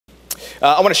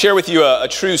I want to share with you a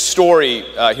true story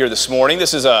here this morning.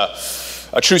 This is a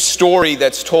true story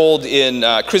that's told in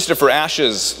Christopher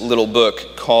Ash's little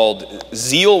book called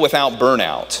Zeal Without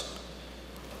Burnout.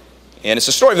 And it's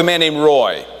the story of a man named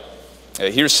Roy.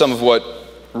 Here's some of what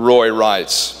Roy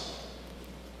writes.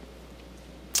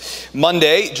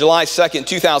 Monday, July 2nd,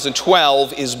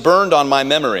 2012 is burned on my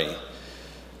memory.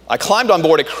 I climbed on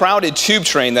board a crowded tube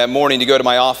train that morning to go to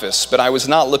my office, but I was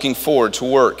not looking forward to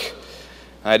work.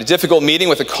 I had a difficult meeting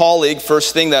with a colleague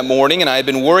first thing that morning, and I had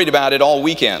been worried about it all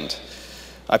weekend.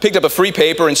 I picked up a free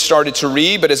paper and started to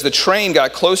read, but as the train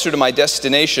got closer to my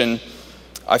destination,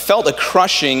 I felt a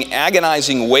crushing,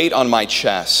 agonizing weight on my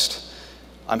chest.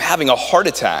 I'm having a heart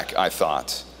attack, I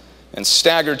thought, and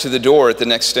staggered to the door at the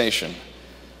next station.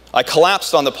 I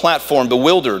collapsed on the platform,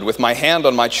 bewildered, with my hand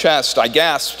on my chest. I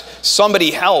gasped,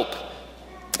 "Somebody help,"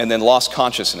 and then lost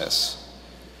consciousness.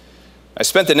 I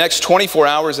spent the next 24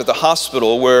 hours at the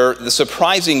hospital, where the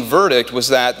surprising verdict was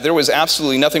that there was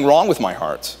absolutely nothing wrong with my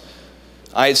heart.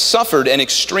 I had suffered an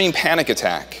extreme panic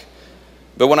attack.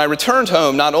 But when I returned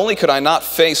home, not only could I not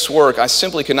face work, I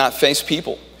simply could not face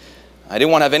people. I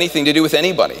didn't want to have anything to do with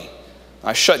anybody.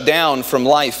 I shut down from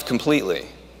life completely.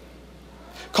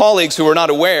 Colleagues who were not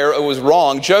aware it was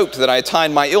wrong joked that I had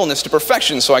timed my illness to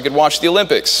perfection so I could watch the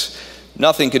Olympics.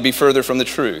 Nothing could be further from the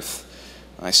truth.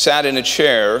 I sat in a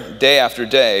chair day after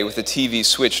day with the TV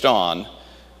switched on,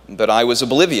 but I was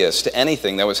oblivious to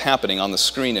anything that was happening on the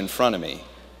screen in front of me.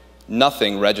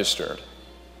 Nothing registered.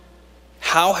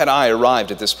 How had I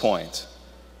arrived at this point?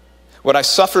 What I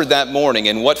suffered that morning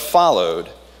and what followed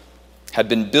had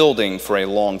been building for a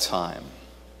long time.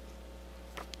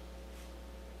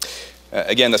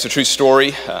 Again, that's a true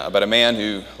story about a man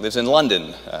who lives in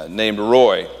London named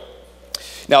Roy.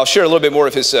 Now, I'll share a little bit more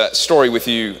of his story with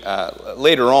you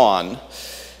later on,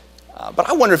 but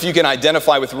I wonder if you can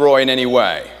identify with Roy in any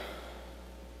way.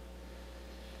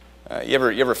 You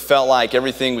ever felt like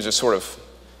everything was just sort of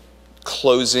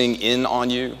closing in on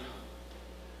you?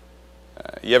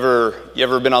 You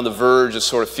ever been on the verge of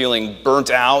sort of feeling burnt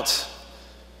out,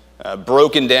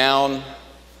 broken down,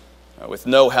 with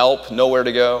no help, nowhere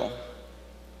to go?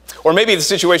 Or maybe the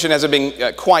situation hasn't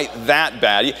been quite that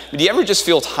bad. Do you ever just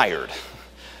feel tired?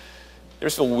 You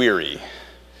ever feel weary?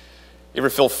 You ever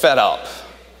feel fed up?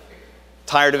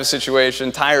 Tired of a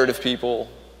situation, tired of people?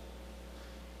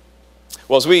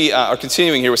 Well, as we are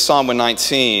continuing here with Psalm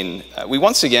 119, we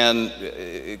once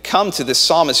again come to this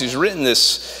psalmist who's written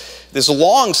this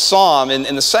long psalm. And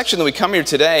in the section that we come here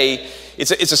today,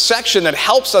 it's a section that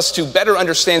helps us to better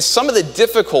understand some of the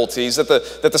difficulties that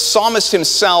the psalmist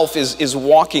himself is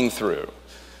walking through.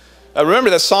 Remember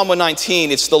that Psalm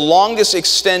 119, it's the longest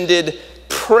extended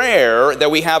prayer that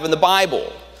we have in the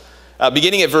Bible.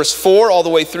 Beginning at verse 4 all the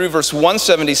way through verse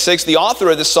 176, the author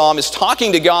of this psalm is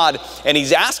talking to God, and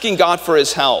he's asking God for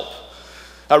his help.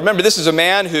 Remember, this is a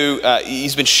man who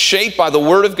he's been shaped by the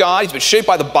Word of God, he's been shaped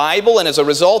by the Bible, and as a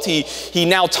result, he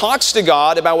now talks to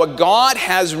God about what God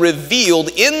has revealed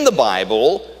in the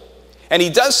Bible, and he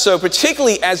does so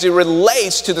particularly as it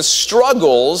relates to the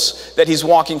struggles that he's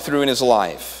walking through in his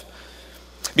life.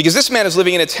 Because this man is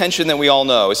living in a tension that we all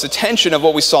know. It's the tension of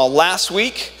what we saw last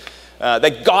week,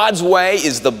 that God's way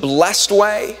is the blessed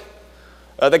way,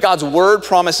 that God's word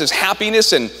promises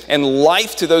happiness and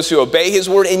life to those who obey his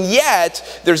word, and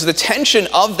yet there's the tension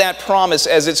of that promise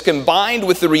as it's combined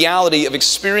with the reality of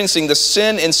experiencing the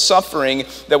sin and suffering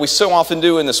that we so often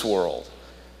do in this world.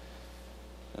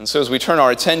 And so as we turn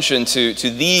our attention to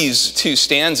these two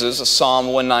stanzas of Psalm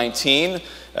 119,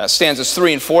 stanzas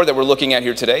 3 and 4 that we're looking at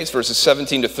here today, it's verses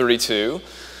 17 to 32.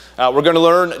 We're going to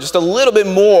learn just a little bit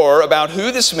more about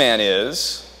who this man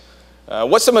is,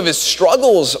 what some of his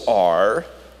struggles are,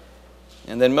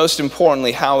 and then most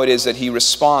importantly, how it is that he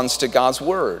responds to God's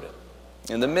word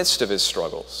in the midst of his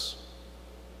struggles.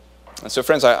 And so,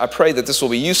 friends, I pray that this will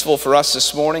be useful for us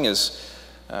this morning as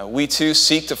we too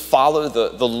seek to follow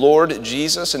the Lord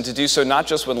Jesus, and to do so not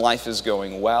just when life is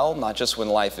going well, not just when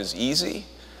life is easy,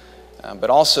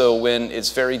 but also when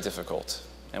it's very difficult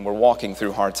and we're walking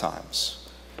through hard times.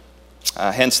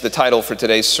 Hence the title for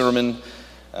today's sermon,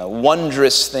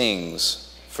 Wondrous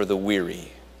Things for the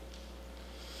Weary.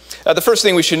 The first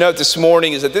thing we should note this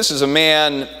morning is that this is a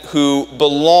man who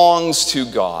belongs to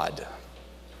God.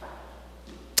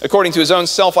 According to his own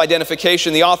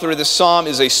self-identification, the author of this psalm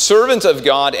is a servant of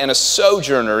God and a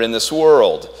sojourner in this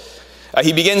world.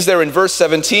 He begins there in verse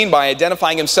 17 by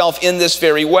identifying himself in this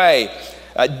very way.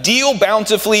 Deal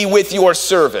bountifully with your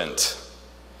servant.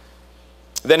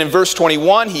 Then in verse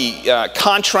 21, he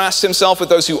contrasts himself with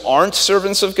those who aren't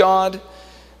servants of God,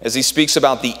 as he speaks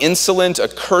about the insolent,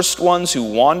 accursed ones who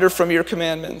wander from your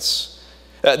commandments.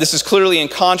 This is clearly in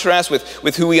contrast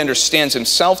with who he understands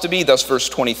himself to be. Thus, verse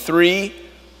 23,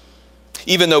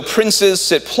 even though princes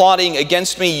sit plotting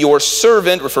against me, your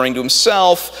servant, referring to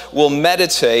himself, will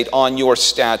meditate on your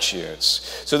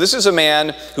statutes. So this is a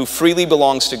man who freely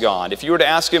belongs to God. If you were to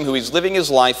ask him who he's living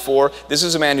his life for, this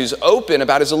is a man who's open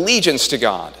about his allegiance to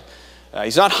God.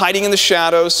 He's not hiding in the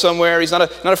shadows somewhere. He's not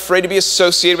afraid to be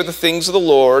associated with the things of the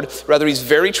Lord. Rather, he's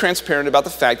very transparent about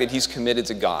the fact that he's committed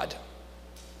to God.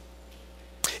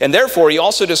 And therefore, he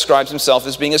also describes himself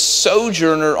as being a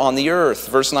sojourner on the earth.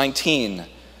 Verse 19,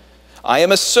 I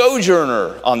am a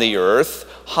sojourner on the earth.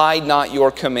 Hide not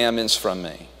your commandments from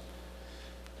me.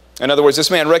 In other words,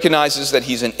 this man recognizes that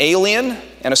he's an alien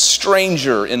and a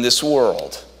stranger in this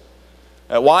world.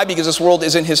 Why? Because this world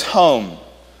isn't his home.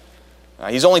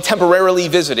 He's only temporarily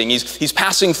visiting. He's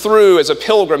passing through as a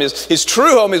pilgrim. His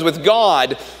true home is with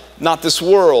God, not this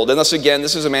world. And thus again,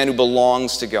 this is a man who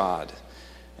belongs to God.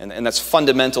 And that's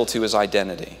fundamental to his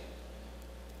identity.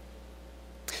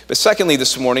 But secondly,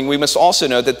 this morning, we must also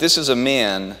note that this is a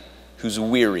man who's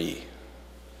weary.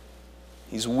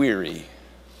 He's weary.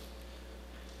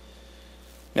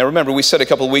 Now remember, we said a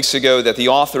couple of weeks ago that the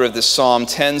author of this psalm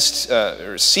seems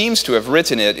to have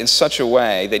written it in such a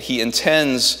way that he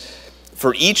intends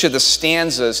for each of the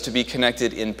stanzas to be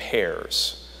connected in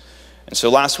pairs. And so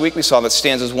last week we saw that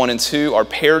stanzas 1 and 2 are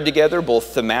paired together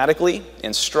both thematically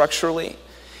and structurally.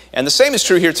 And the same is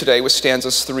true here today with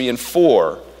stanzas 3 and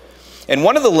 4. And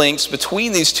one of the links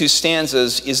between these two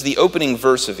stanzas is the opening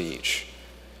verse of each.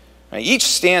 Now, each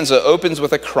stanza opens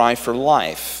with a cry for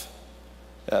life.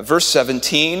 Verse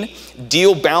 17,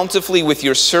 deal bountifully with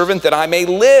your servant that I may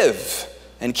live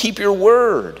and keep your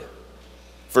word.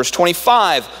 Verse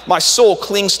 25, my soul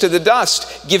clings to the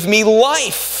dust. Give me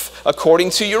life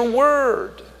according to your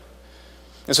word.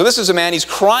 And so this is a man, he's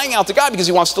crying out to God because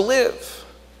he wants to live.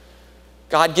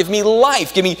 God, give me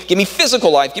life, give me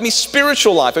physical life, give me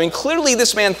spiritual life. I mean, clearly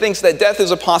this man thinks that death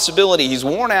is a possibility. He's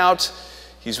worn out,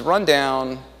 he's run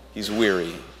down, he's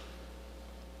weary.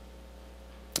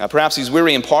 Now, perhaps he's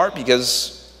weary in part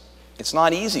because it's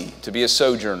not easy to be a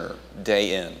sojourner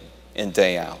day in and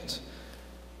day out.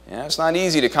 Yeah, it's not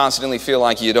easy to constantly feel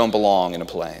like you don't belong in a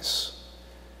place.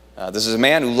 This is a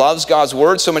man who loves God's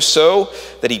word so much so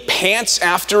that he pants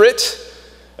after it.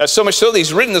 So much so that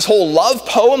he's written this whole love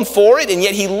poem for it, and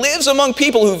yet he lives among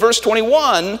people who, verse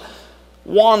 21,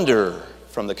 wander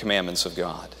from the commandments of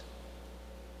God.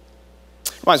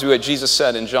 Reminds me of what Jesus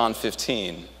said in John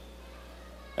 15.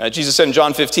 Jesus said in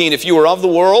John 15, if you were of the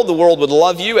world would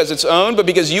love you as its own, but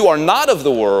because you are not of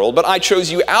the world, but I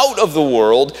chose you out of the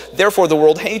world, therefore the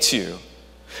world hates you.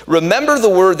 Remember the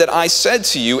word that I said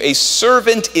to you, a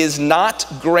servant is not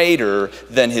greater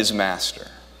than his master.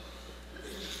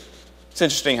 It's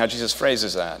interesting how Jesus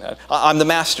phrases that. I'm the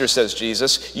master, says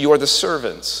Jesus. You are the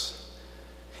servants.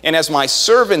 And as my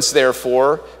servants,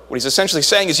 therefore, what he's essentially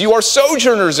saying is you are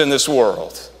sojourners in this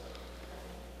world.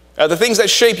 The things that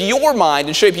shape your mind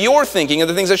and shape your thinking and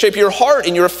the things that shape your heart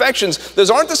and your affections, those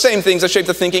aren't the same things that shape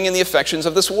the thinking and the affections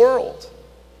of this world.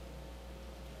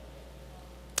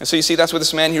 And so you see, that's what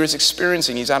this man here is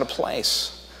experiencing. He's out of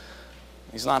place.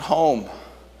 He's not home.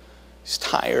 He's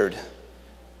tired.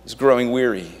 He's growing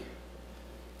weary.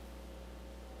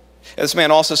 And this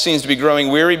man also seems to be growing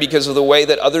weary because of the way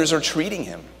that others are treating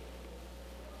him.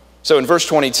 So in verse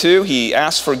 22, he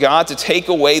asks for God to take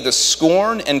away the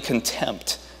scorn and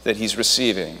contempt that he's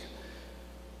receiving.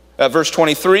 Verse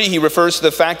 23, he refers to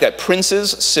the fact that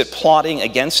princes sit plotting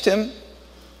against him.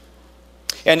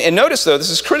 And notice, though, this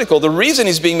is critical. The reason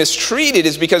he's being mistreated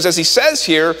is because, as he says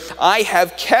here, I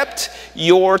have kept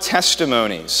your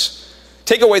testimonies.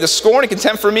 Take away the scorn and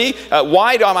contempt for me.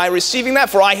 Why am I receiving that?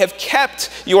 For I have kept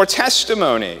your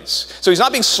testimonies. So he's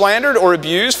not being slandered or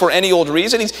abused for any old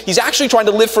reason. He's actually trying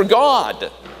to live for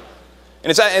God.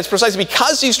 And it's precisely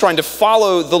because he's trying to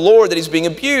follow the Lord that he's being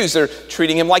abused. They're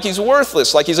treating him like he's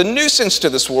worthless, like he's a nuisance to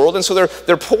this world. And so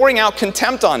they're pouring out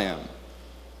contempt on him.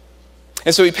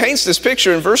 And so he paints this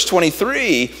picture in verse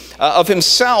 23 of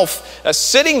himself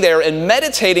sitting there and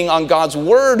meditating on God's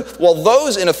word while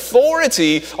those in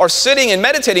authority are sitting and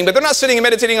meditating, but they're not sitting and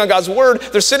meditating on God's word,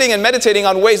 they're sitting and meditating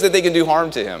on ways that they can do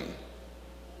harm to him.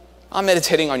 I'm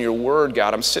meditating on your word,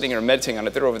 God. I'm sitting here and meditating on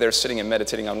it. They're over there sitting and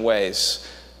meditating on ways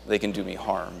they can do me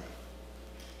harm.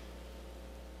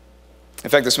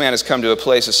 In fact, this man has come to a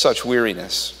place of such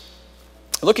weariness.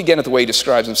 Look again at the way he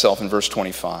describes himself in verse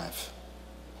 25.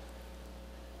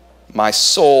 My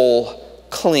soul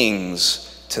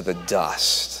clings to the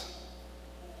dust.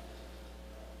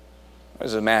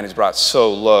 There's a man who's brought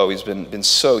so low, he's been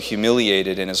so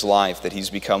humiliated in his life that he's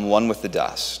become one with the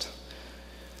dust.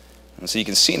 And so you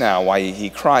can see now why he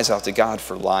cries out to God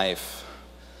for life.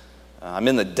 I'm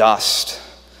in the dust.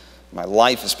 My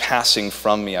life is passing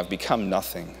from me. I've become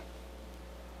nothing.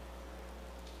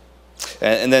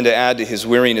 And then to add to his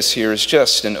weariness here is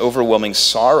just an overwhelming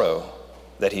sorrow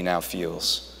that he now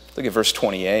feels. Look at verse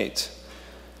 28.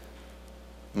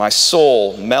 My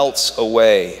soul melts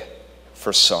away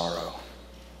for sorrow.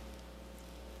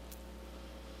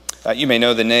 You may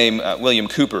know the name William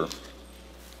Cowper.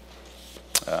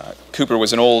 Cowper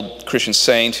was an old Christian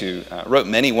saint who wrote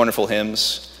many wonderful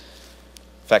hymns.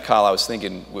 In fact, Kyle, I was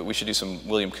thinking we should do some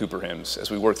William Cowper hymns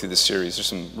as we work through this series. There's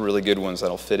some really good ones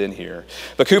that'll fit in here.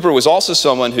 But Cowper was also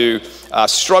someone who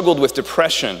struggled with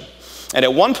depression. And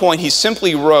at one point, he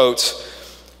simply wrote,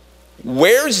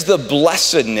 "Where's the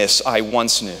blessedness I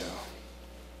once knew?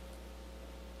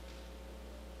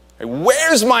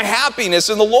 Where's my happiness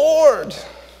in the Lord?"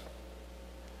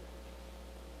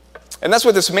 And that's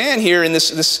what this man here in this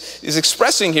is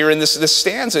expressing here in this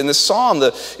stanza, in this psalm.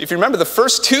 If you remember the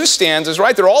first two stanzas,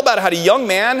 right, they're all about how a young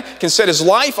man can set his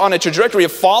life on a trajectory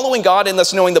of following God and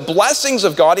thus knowing the blessings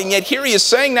of God. And yet here he is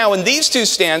saying now in these two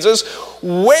stanzas,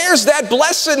 where's that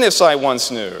blessedness I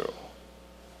once knew?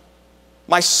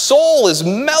 My soul is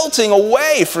melting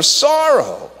away for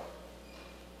sorrow.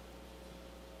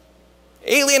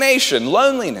 Alienation,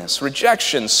 loneliness,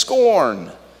 rejection,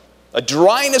 scorn, a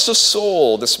dryness of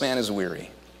soul. This man is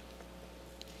weary.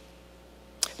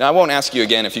 Now, I won't ask you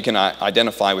again if you can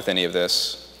identify with any of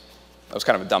this. That was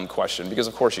kind of a dumb question, because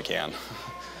of course you can.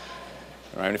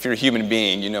 Right? If you're a human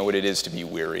being, you know what it is to be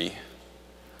weary.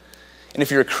 And if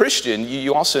you're a Christian,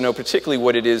 you also know particularly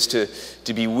what it is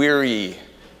to be weary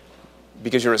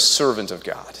because you're a servant of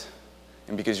God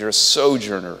and because you're a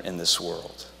sojourner in this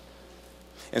world.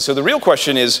 And so the real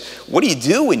question is, what do you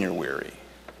do when you're weary?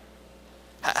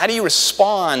 How do you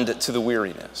respond to the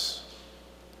weariness?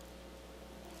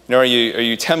 You know, are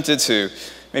you tempted to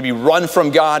maybe run from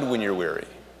God when you're weary?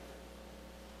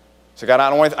 So God,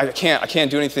 I can't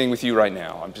do anything with you right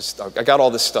now. I got all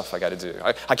this stuff I got to do.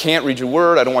 I can't read your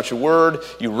word. I don't want your word.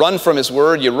 You run from his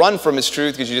word. You run from his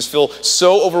truth because you just feel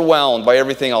so overwhelmed by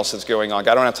everything else that's going on.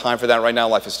 God, I don't have time for that right now.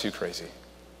 Life is too crazy.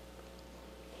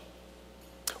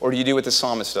 Or do you do what the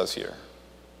psalmist does here?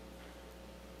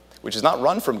 Which is not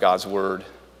run from God's word,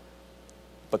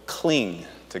 but cling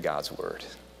to God's word.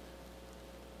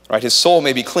 Right? His soul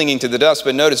may be clinging to the dust,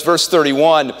 but notice verse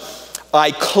 31,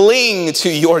 I cling to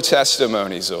your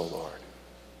testimonies, O Lord.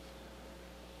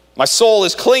 My soul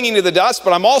is clinging to the dust,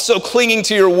 but I'm also clinging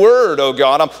to your word, O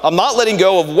God. I'm not letting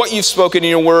go of what you've spoken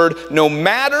in your word, no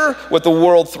matter what the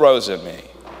world throws at me.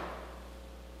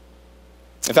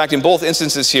 In fact, in both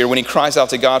instances here, when he cries out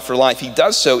to God for life, he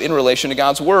does so in relation to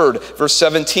God's word. Verse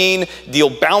 17,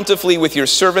 deal bountifully with your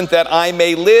servant that I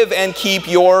may live and keep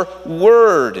your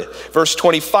word. Verse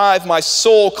 25, my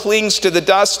soul clings to the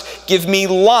dust. Give me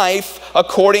life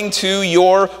according to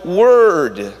your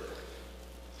word.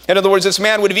 In other words, this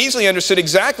man would have easily understood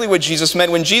exactly what Jesus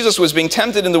meant when Jesus was being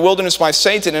tempted in the wilderness by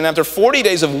Satan. And after 40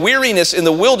 days of weariness in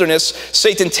the wilderness,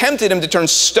 Satan tempted him to turn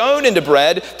stone into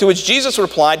bread, to which Jesus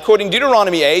replied, quoting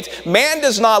Deuteronomy 8, man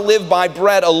does not live by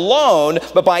bread alone,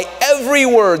 but by every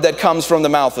word that comes from the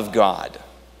mouth of God.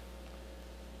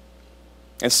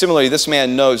 And similarly, this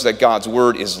man knows that God's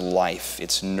word is life,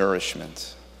 it's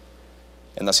nourishment.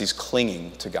 And thus he's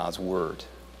clinging to God's word.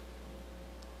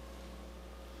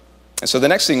 And so the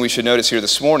next thing we should notice here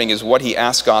this morning is what he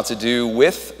asks God to do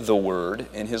with the word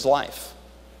in his life.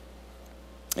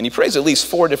 And he prays at least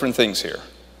 4 different things here.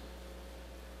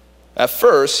 At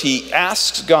first, he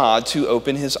asks God to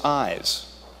open his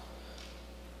eyes.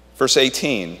 Verse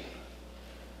 18,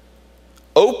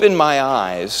 open my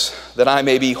eyes that I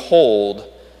may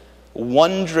behold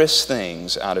wondrous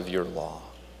things out of your law.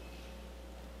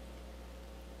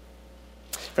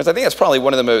 Friends, I think that's probably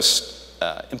one of the most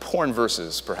important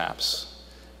verses, perhaps,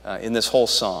 in this whole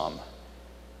psalm.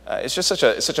 It's just such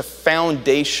a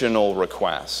foundational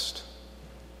request.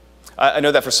 I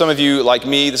know that for some of you, like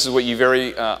me, this is what you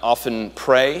very often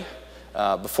pray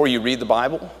before you read the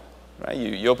Bible. Right?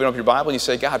 You open up your Bible and you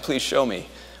say, God, please show me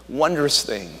wondrous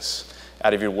things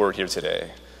out of your word here today.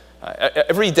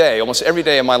 Every day, almost every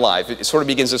day of my life, it sort of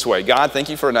begins this way. God, thank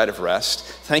you for a night of rest.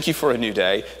 Thank you for a new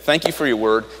day. Thank you for your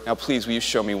word. Now, please, will you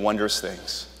show me wondrous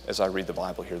things as I read the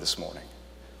Bible here this morning?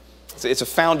 It's a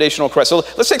foundational request. So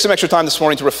let's take some extra time this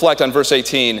morning to reflect on verse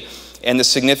 18 and the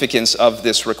significance of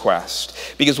this request.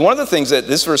 Because one of the things that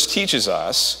this verse teaches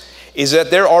us is that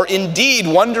there are indeed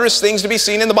wondrous things to be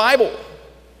seen in the Bible.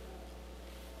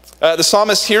 The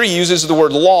psalmist here uses the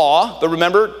word law, but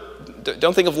remember,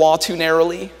 don't think of law too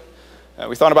narrowly.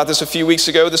 We thought about this a few weeks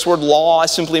ago. This word law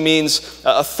simply means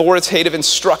authoritative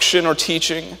instruction or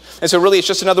teaching. And so really it's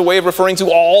just another way of referring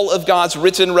to all of God's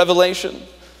written revelation.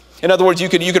 In other words, you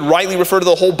could rightly refer to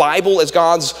the whole Bible as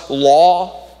God's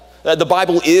law. The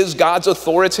Bible is God's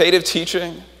authoritative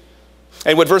teaching.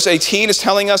 And what verse 18 is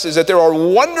telling us is that there are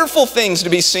wonderful things to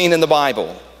be seen in the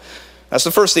Bible. That's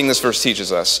the first thing this verse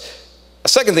teaches us. A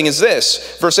second thing is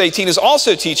this. Verse 18 is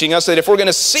also teaching us that if we're going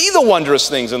to see the wondrous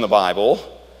things in the Bible,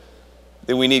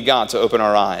 then we need God to open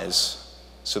our eyes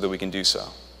so that we can do so.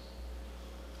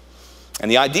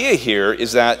 And the idea here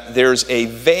is that there's a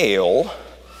veil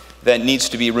that needs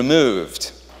to be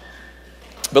removed.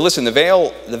 But listen, the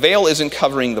veil isn't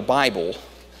covering the Bible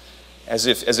as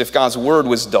if God's word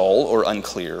was dull or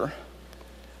unclear.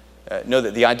 No,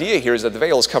 the idea here is that the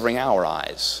veil is covering our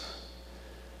eyes.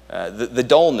 The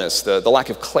dullness, the lack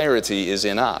of clarity is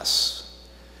in us.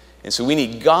 And so we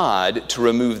need God to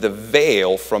remove the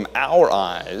veil from our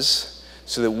eyes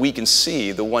so that we can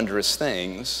see the wondrous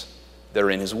things that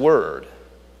are in his word.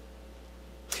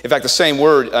 In fact, the same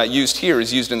word used here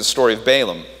is used in the story of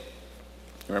Balaam.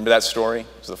 Remember that story?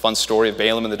 It's the fun story of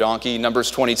Balaam and the donkey, Numbers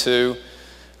 22.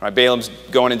 Right, Balaam's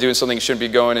going and doing something he shouldn't be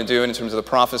going and doing in terms of the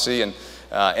prophecy, and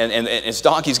his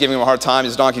donkey's giving him a hard time.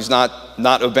 His donkey's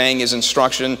not obeying his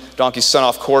instruction. Donkey's sent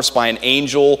off course by an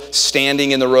angel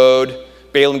standing in the road.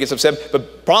 Balaam gets upset, but the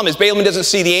problem is Balaam doesn't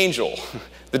see the angel.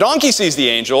 The donkey sees the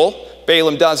angel,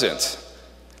 Balaam doesn't.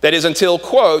 That is until,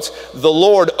 quote, the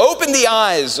Lord opened the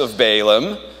eyes of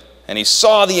Balaam, and he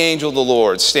saw the angel of the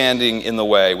Lord standing in the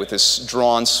way with this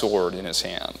drawn sword in his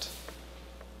hand.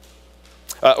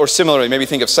 Or similarly, maybe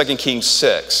think of 2 Kings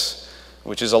 6,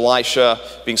 which is Elisha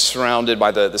being surrounded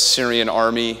by the Syrian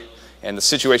army, and the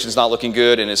situation's not looking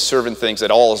good, and his servant thinks that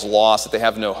all is lost, that they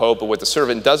have no hope. But what the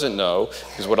servant doesn't know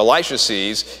is what Elisha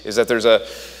sees is that there's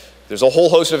a whole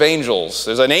host of angels.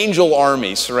 There's an angel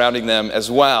army surrounding them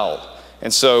as well.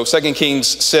 And so 2 Kings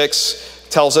 6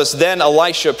 tells us, then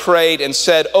Elisha prayed and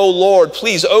said, "O Lord,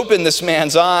 please open this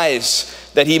man's eyes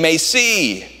that he may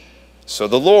see." So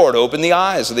the Lord opened the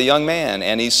eyes of the young man,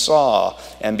 and he saw,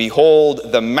 and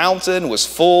behold, the mountain was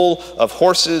full of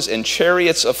horses and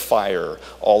chariots of fire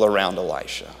all around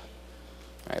Elisha.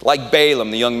 Right? Like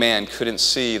Balaam, the young man couldn't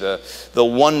see the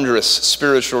wondrous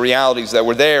spiritual realities that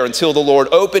were there until the Lord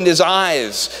opened his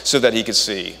eyes so that he could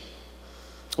see.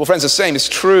 Well, friends, the same is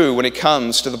true when it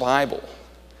comes to the Bible.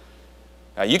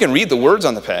 You can read the words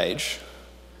on the page.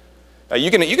 You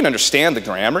can understand the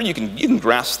grammar. You can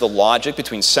grasp the logic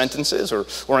between sentences or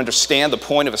understand the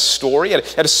point of a story.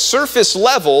 At a surface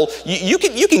level, you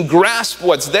can grasp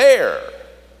what's there.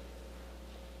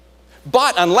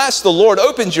 But unless the Lord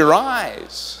opens your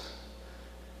eyes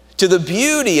to the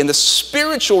beauty and the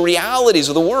spiritual realities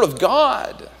of the Word of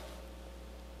God,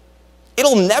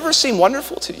 it'll never seem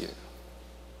wonderful to you.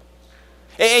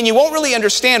 And you won't really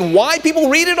understand why people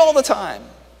read it all the time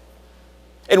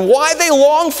and why they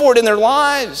long for it in their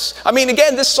lives. I mean,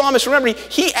 again, this psalmist, remember,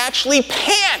 he actually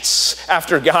pants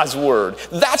after God's word.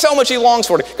 That's how much he longs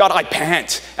for it. God, I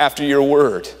pant after your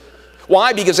word.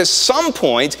 Why? Because at some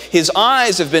point, his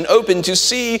eyes have been opened to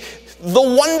see the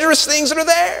wondrous things that are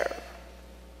there.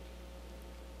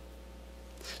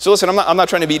 So listen, I'm not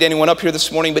trying to beat anyone up here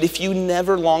this morning, but if you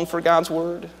never long for God's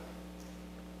word,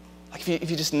 like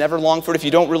if you just never long for it, if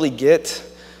you don't really get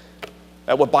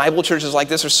what Bible churches like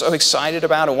this are so excited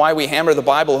about and why we hammer the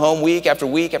Bible home week after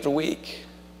week after week.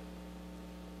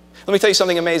 Let me tell you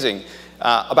something amazing.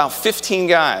 About 15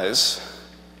 guys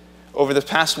over the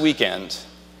past weekend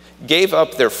gave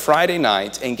up their Friday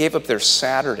night and gave up their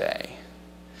Saturday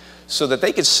so that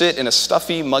they could sit in a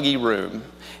stuffy, muggy room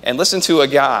and listen to a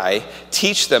guy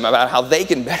teach them about how they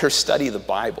can better study the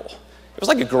Bible. It was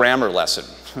like a grammar lesson.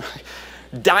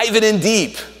 Diving in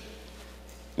deep.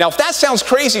 Now, if that sounds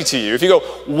crazy to you, if you go,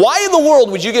 why in the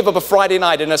world would you give up a Friday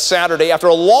night and a Saturday after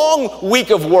a long week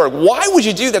of work? Why would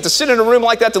you do that, to sit in a room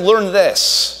like that to learn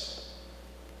this?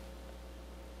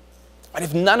 But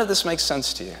if none of this makes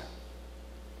sense to you,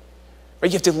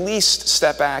 right, you have to at least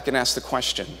step back and ask the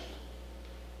question,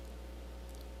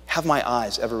 have my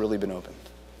eyes ever really been opened?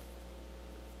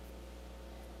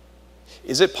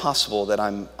 Is it possible that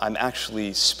I'm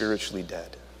actually spiritually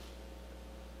dead?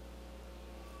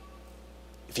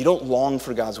 If you don't long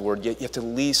for God's word, you have to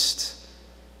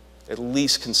at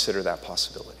least consider that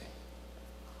possibility.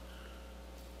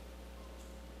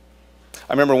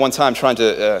 I remember one time trying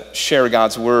to share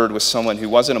God's word with someone who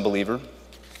wasn't a believer.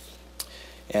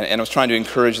 And I was trying to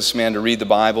encourage this man to read the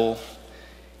Bible.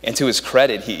 And to his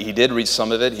credit, he did read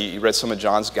some of it. He read some of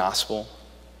John's gospel.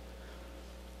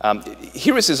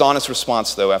 Here was his honest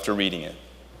response, though, after reading it.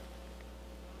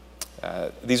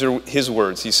 These are his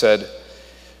words. He said,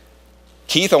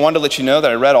 Keith, I wanted to let you know that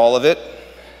I read all of it.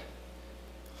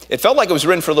 It felt like it was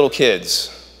written for little kids,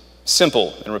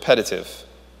 simple and repetitive.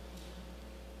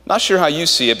 Not sure how you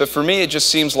see it, but for me it just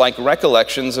seems like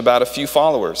recollections about a few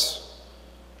followers.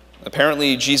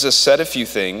 Apparently Jesus said a few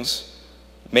things,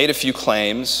 made a few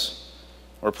claims,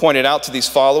 or pointed out to these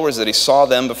followers that he saw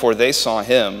them before they saw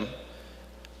him.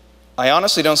 I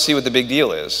honestly don't see what the big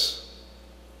deal is.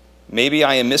 Maybe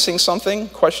I am missing something?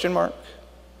 Question mark.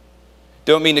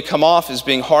 Don't mean to come off as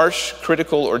being harsh,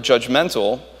 critical, or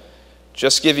judgmental,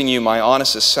 just giving you my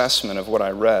honest assessment of what I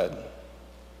read.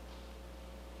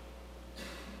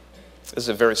 This is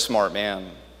a very smart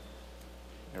man.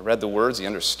 He read the words, he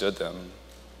understood them,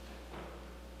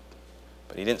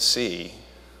 but he didn't see.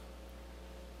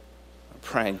 I'm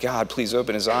praying, God, please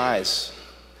open his eyes.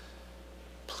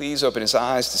 Please open his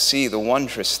eyes to see the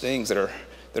wondrous things that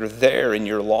are there in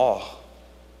your law.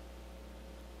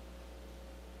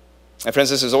 And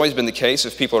friends, this has always been the case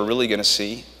if people are really going to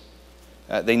see.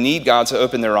 They need God to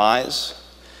open their eyes.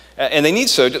 And they need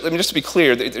so, let me just be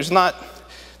clear, there's not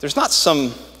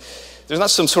some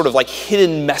sort of like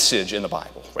hidden message in the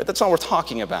Bible, right? That's not what we're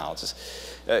talking about.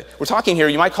 We're talking here,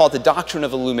 you might call it the doctrine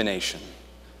of illumination.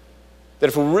 That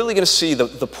if we're really going to see the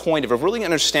point, if we're really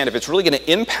going to understand, if it's really going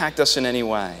to impact us in any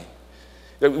way,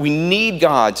 that we need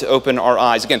God to open our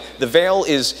eyes. Again, the veil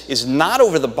is not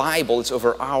over the Bible, it's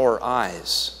over our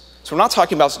eyes. So we're not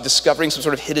talking about discovering some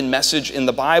sort of hidden message in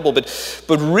the Bible, but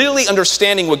really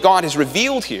understanding what God has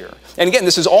revealed here. And again,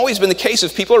 this has always been the case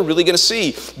if people are really going to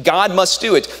see. God must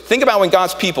do it. Think about when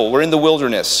God's people were in the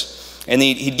wilderness and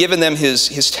he'd given them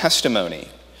his testimony,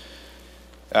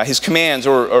 his commands,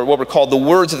 or what were called the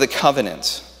words of the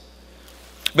covenant.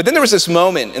 But then there was this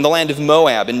moment in the land of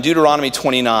Moab in Deuteronomy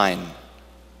 29,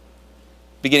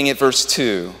 beginning at verse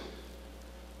 2.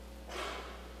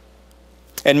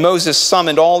 And Moses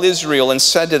summoned all Israel and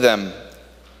said to them,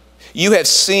 "You have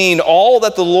seen all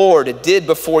that the Lord did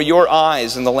before your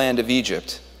eyes in the land of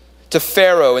Egypt, to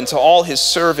Pharaoh and to all his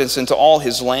servants and to all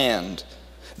his land,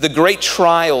 the great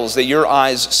trials that your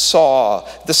eyes saw,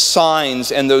 the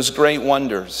signs and those great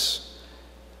wonders.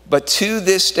 But to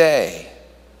this day,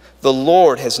 the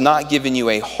Lord has not given you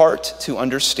a heart to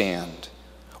understand,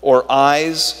 or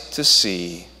eyes to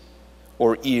see,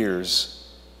 or ears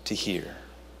to hear."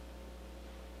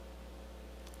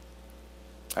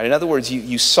 In other words,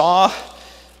 you saw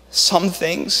some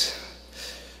things,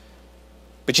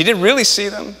 but you didn't really see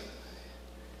them.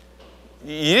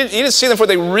 You didn't see them for what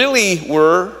they really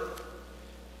were.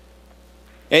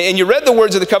 And you read the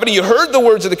words of the covenant, you heard the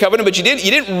words of the covenant, but you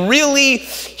didn't really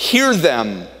hear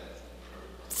them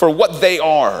for what they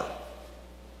are.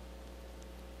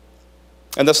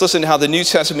 And thus listen to how the New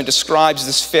Testament describes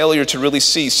this failure to really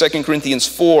see. 2 Corinthians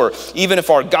 4, even if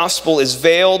our gospel is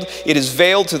veiled, it is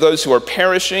veiled to those who are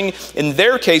perishing. In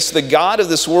their case, the God of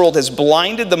this world has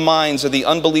blinded the minds of the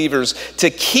unbelievers to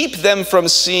keep them from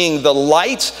seeing the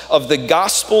light of the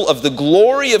gospel of the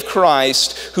glory of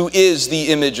Christ, who is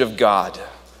the image of God.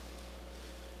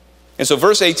 And so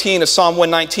verse 18 of Psalm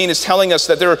 119 is telling us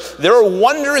that there are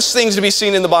wondrous things to be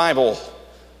seen in the Bible.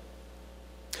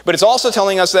 But it's also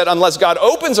telling us that unless God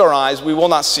opens our eyes, we will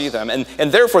not see them.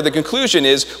 And therefore, the conclusion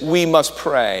is we must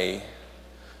pray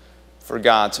for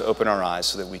God to open our eyes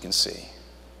so that we can see.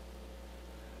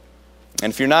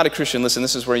 And if you're not a Christian, listen,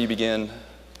 this is where you begin.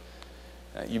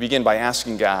 You begin by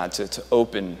asking God to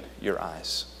open your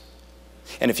eyes.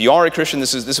 And if you are a Christian,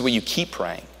 this is what you keep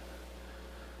praying.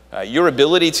 Your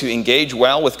ability to engage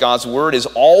well with God's word is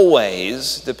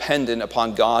always dependent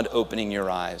upon God opening your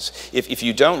eyes. If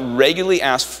you don't regularly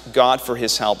ask God for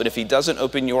his help, and if he doesn't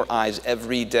open your eyes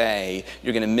every day,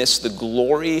 you're going to miss the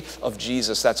glory of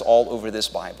Jesus that's all over this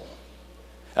Bible.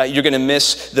 You're going to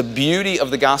miss the beauty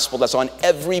of the gospel that's on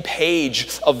every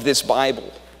page of this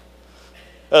Bible.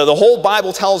 The whole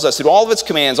Bible tells us, through all of its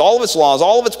commands, all of its laws,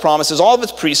 all of its promises, all of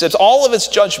its precepts, all of its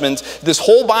judgments, this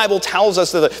whole Bible tells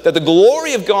us that the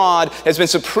glory of God has been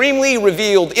supremely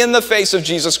revealed in the face of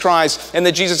Jesus Christ, and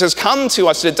that Jesus has come to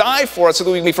us to die for us so that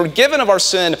we can be forgiven of our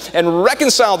sin and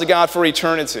reconciled to God for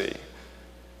eternity.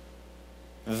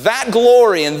 That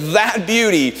glory and that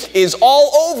beauty is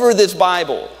all over this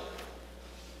Bible.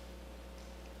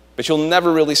 But you'll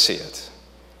never really see it,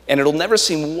 and it'll never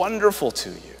seem wonderful to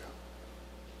you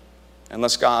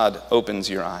unless God opens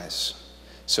your eyes.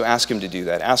 So ask him to do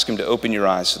that. Ask him to open your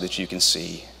eyes so that you can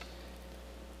see,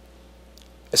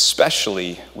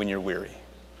 especially when you're weary.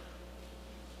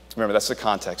 Remember, that's the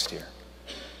context here.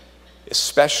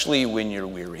 Especially when you're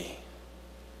weary.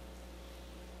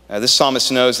 Now, this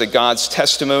psalmist knows that God's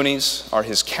testimonies are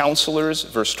his counselors,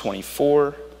 verse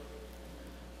 24.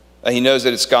 He knows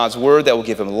that it's God's word that will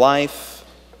give him life.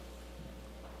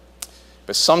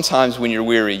 But sometimes when you're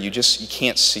weary, you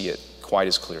can't see it quite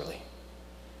as clearly.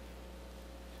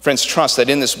 Friends, trust that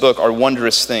in this book are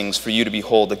wondrous things for you to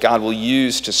behold that God will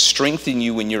use to strengthen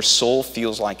you when your soul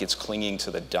feels like it's clinging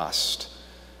to the dust.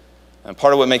 And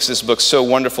part of what makes this book so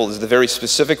wonderful is the very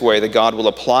specific way that God will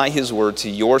apply his word to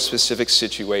your specific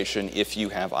situation if you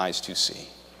have eyes to see.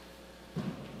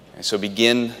 And so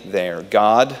begin there.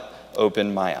 God,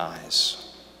 open my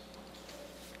eyes.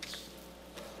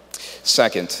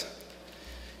 Second,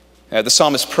 the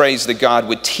psalmist prays that God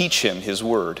would teach him his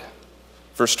word.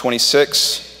 Verse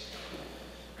 26,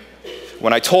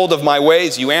 when I told of my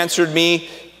ways, you answered me,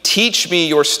 teach me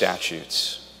your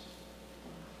statutes.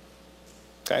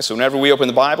 Okay, so whenever we open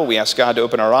the Bible, we ask God to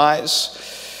open our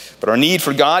eyes. But our need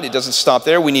for God, it doesn't stop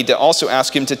there. We need to also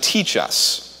ask him to teach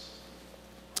us.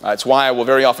 It's why I will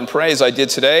very often pray, as I did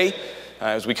today.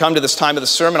 As we come to this time of the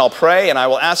sermon, I'll pray and I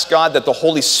will ask God that the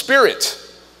Holy Spirit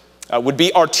would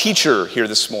be our teacher here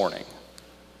this morning.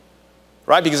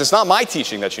 Right? Because it's not my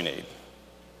teaching that you need.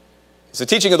 It's the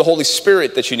teaching of the Holy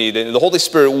Spirit that you need. And the Holy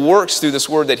Spirit works through this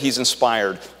word that he's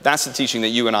inspired. That's the teaching that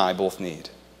you and I both need.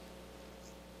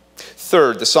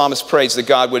 Third, the psalmist prays that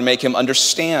God would make him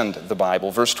understand the Bible.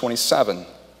 Verse 27.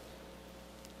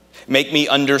 Make me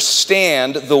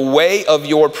understand the way of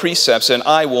your precepts, and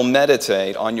I will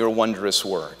meditate on your wondrous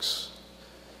works.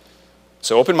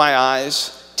 So open my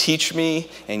eyes, teach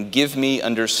me, and give me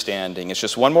understanding. It's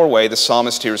just one more way the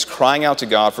psalmist here is crying out to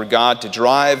God for God to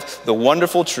drive the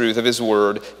wonderful truth of his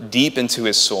word deep into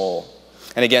his soul.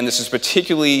 And again, this is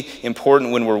particularly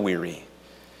important when we're weary.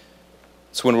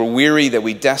 It's when we're weary that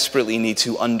we desperately need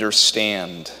to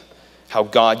understand how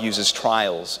God uses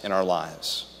trials in our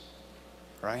lives,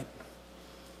 right?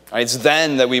 It's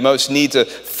then that we most need to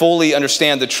fully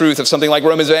understand the truth of something like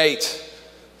Romans 8.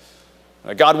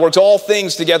 God works all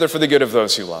things together for the good of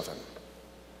those who love him.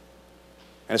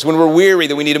 And it's when we're weary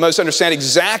that we need to most understand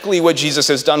exactly what Jesus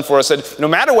has done for us. That no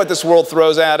matter what this world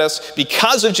throws at us,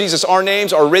 because of Jesus, our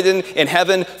names are written in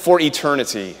heaven for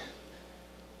eternity.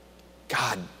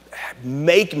 God,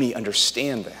 make me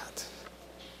understand that.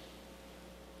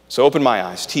 So open my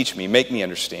eyes, teach me, make me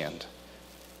understand.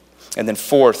 And then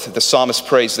fourth, the psalmist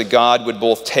prays that God would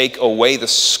both take away the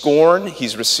scorn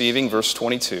he's receiving, verse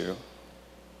 22,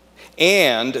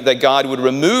 and that God would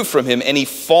remove from him any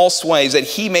false ways that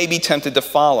he may be tempted to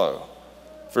follow.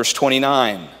 Verse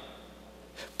 29,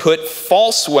 put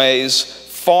false ways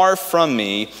far from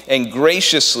me and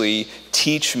graciously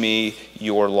teach me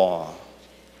your law.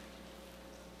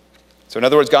 So in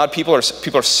other words, God, people are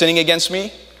sinning against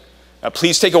me.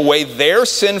 Please take away their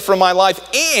sin from my life,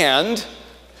 and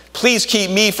please keep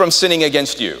me from sinning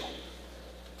against you.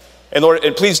 And Lord,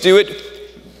 and please do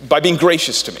it by being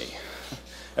gracious to me.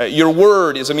 Your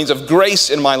word is a means of grace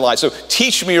in my life. So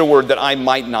teach me your word that I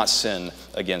might not sin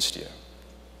against you.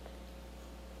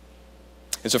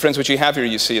 And so friends, what you have here,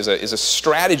 you see, is a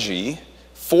strategy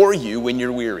for you when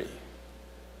you're weary.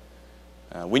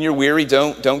 When you're weary,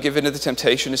 don't give in to the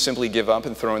temptation to simply give up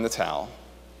and throw in the towel.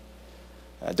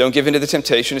 Don't give in to the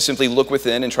temptation to simply look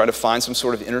within and try to find some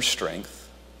sort of inner strength.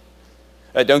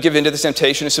 Don't give in to the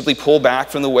temptation to simply pull back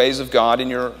from the ways of God in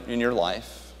your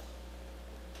life.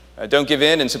 Don't give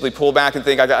in and simply pull back and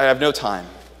think, I have no time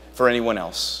for anyone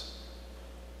else.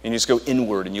 And you just go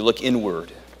inward and you look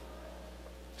inward.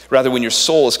 Rather, when your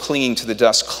soul is clinging to the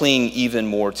dust, cling even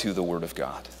more to the Word of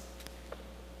God.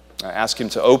 Ask him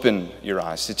to open your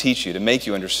eyes, to teach you, to make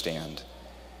you understand,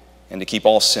 and to keep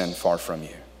all sin far from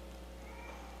you.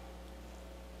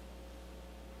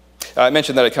 I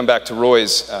mentioned that I'd come back to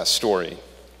Roy's story.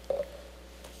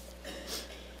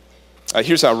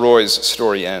 Here's how Roy's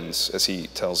story ends as he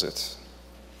tells it.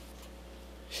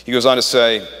 He goes on to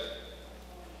say,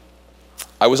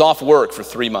 I was off work for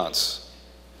 3 months.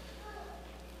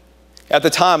 At the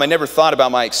time, I never thought about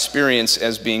my experience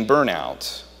as being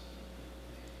burnout.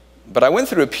 But I went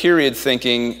through a period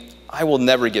thinking, I will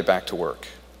never get back to work.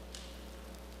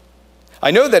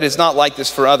 I know that it's not like this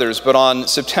for others, but on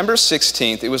September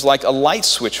 16th, it was like a light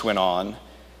switch went on,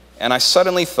 and I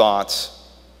suddenly thought,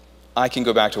 I can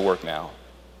go back to work now.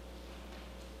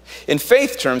 In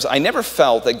faith terms, I never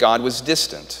felt that God was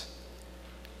distant,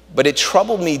 but it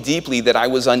troubled me deeply that I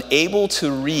was unable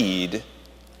to read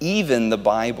even the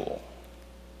Bible.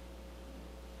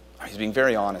 He's being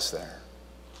very honest there.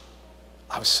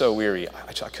 I was so weary.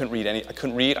 I couldn't read I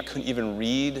couldn't even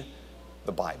read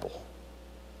the Bible.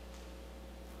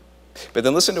 But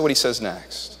then listen to what he says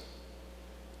next.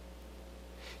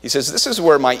 He says, this is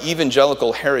where my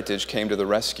evangelical heritage came to the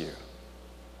rescue.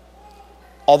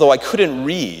 Although I couldn't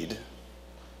read,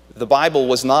 the Bible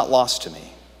was not lost to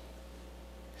me.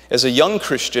 As a young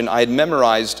Christian, I had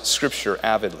memorized Scripture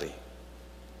avidly.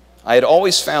 I had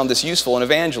always found this useful in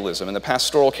evangelism and the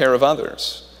pastoral care of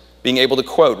others, being able to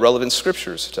quote relevant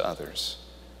scriptures to others.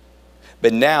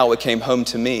 But now it came home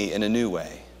to me in a new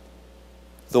way.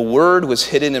 The word was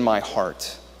hidden in my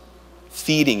heart,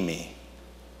 feeding me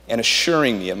and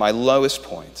assuring me at my lowest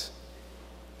point.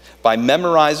 By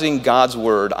memorizing God's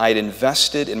word, I had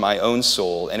invested in my own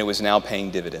soul, and it was now paying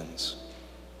dividends.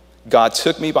 God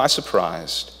took me by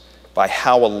surprise by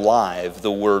how alive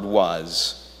the word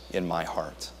was in my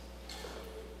heart.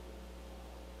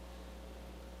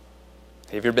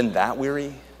 Have you ever been that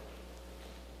weary?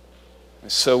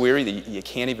 So weary that you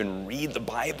can't even read the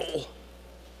Bible?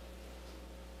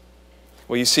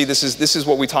 Well, you see, this is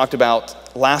what we talked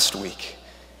about last week.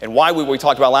 And why what we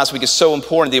talked about last week is so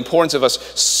important, the importance of us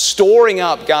storing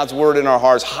up God's word in our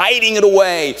hearts, hiding it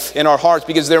away in our hearts,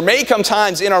 because there may come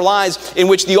times in our lives in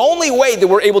which the only way that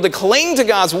we're able to cling to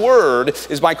God's word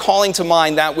is by calling to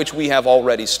mind that which we have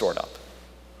already stored up.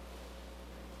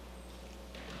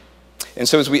 And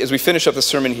so as we finish up the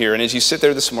sermon here, and as you sit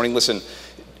there this morning, listen,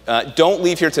 don't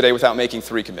leave here today without making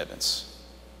 3 commitments.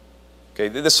 Okay,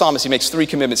 the psalmist, he makes 3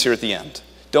 commitments here at the end.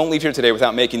 Don't leave here today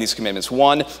without making these commitments.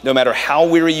 1, no matter how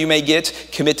weary you may get,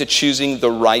 commit to choosing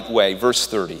the right way. Verse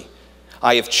 30,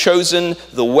 I have chosen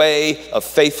the way of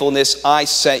faithfulness. I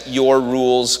set your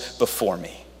rules before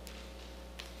me.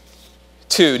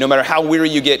 2, no matter how weary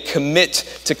you get, commit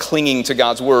to clinging to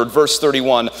God's word. Verse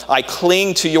 31, I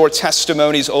cling to your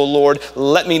testimonies, O Lord.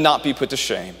 Let me not be put to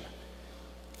shame.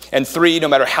 And 3, no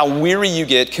matter how weary you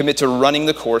get, commit to running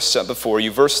the course set before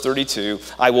you. Verse 32,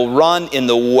 I will run in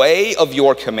the way of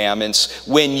your commandments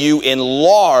when you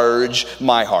enlarge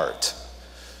my heart.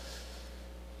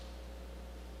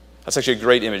 That's actually a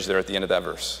great image there at the end of that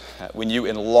verse. When you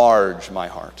enlarge my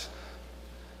heart.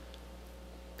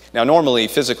 Now, normally,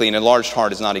 physically, an enlarged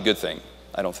heart is not a good thing,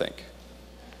 I don't think.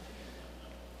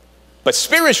 But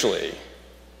spiritually,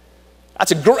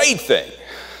 that's a great thing.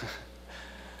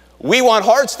 We want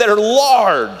hearts that are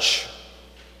large.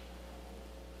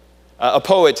 A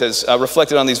poet has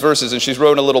reflected on these verses, and she's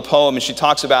wrote a little poem, and she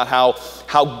talks about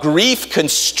how grief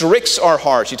constricts our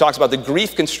heart. She talks about the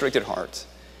grief-constricted heart,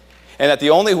 and that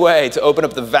the only way to open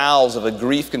up the valves of a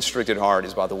grief-constricted heart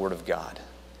is by the Word of God.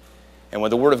 And when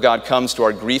the Word of God comes to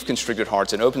our grief-constricted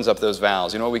hearts and opens up those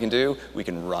valves, you know what we can do? We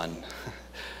can run,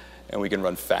 and we can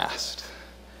run fast,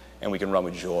 and we can run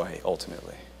with joy,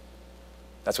 ultimately.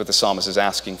 That's what the psalmist is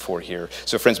asking for here.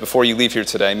 So friends, before you leave here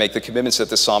today, make the commitments that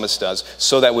the psalmist does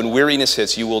so that when weariness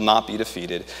hits, you will not be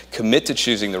defeated. Commit to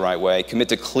choosing the right way, commit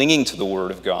to clinging to the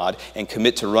word of God, and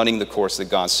commit to running the course that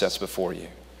God sets before you.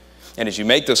 And as you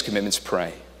make those commitments,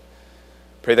 pray.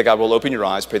 Pray that God will open your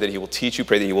eyes, pray that he will teach you,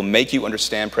 pray that he will make you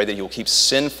understand, pray that he will keep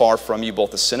sin far from you, both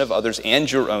the sin of others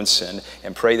and your own sin,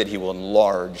 and pray that he will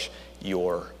enlarge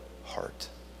your heart.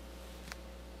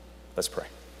 Let's pray.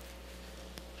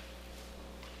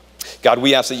 God,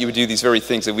 we ask that you would do these very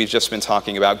things that we've just been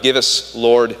talking about. Give us,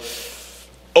 Lord,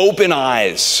 open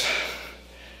eyes.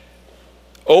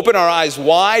 Open our eyes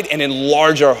wide and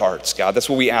enlarge our hearts, God. That's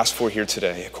what we ask for here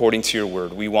today, according to your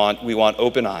word. We want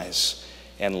open eyes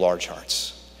and large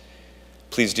hearts.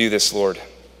 Please do this, Lord,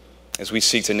 as we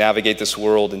seek to navigate this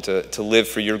world and to live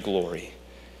for your glory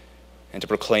and to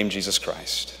proclaim Jesus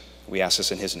Christ. We ask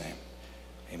this in his name.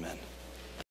 Amen.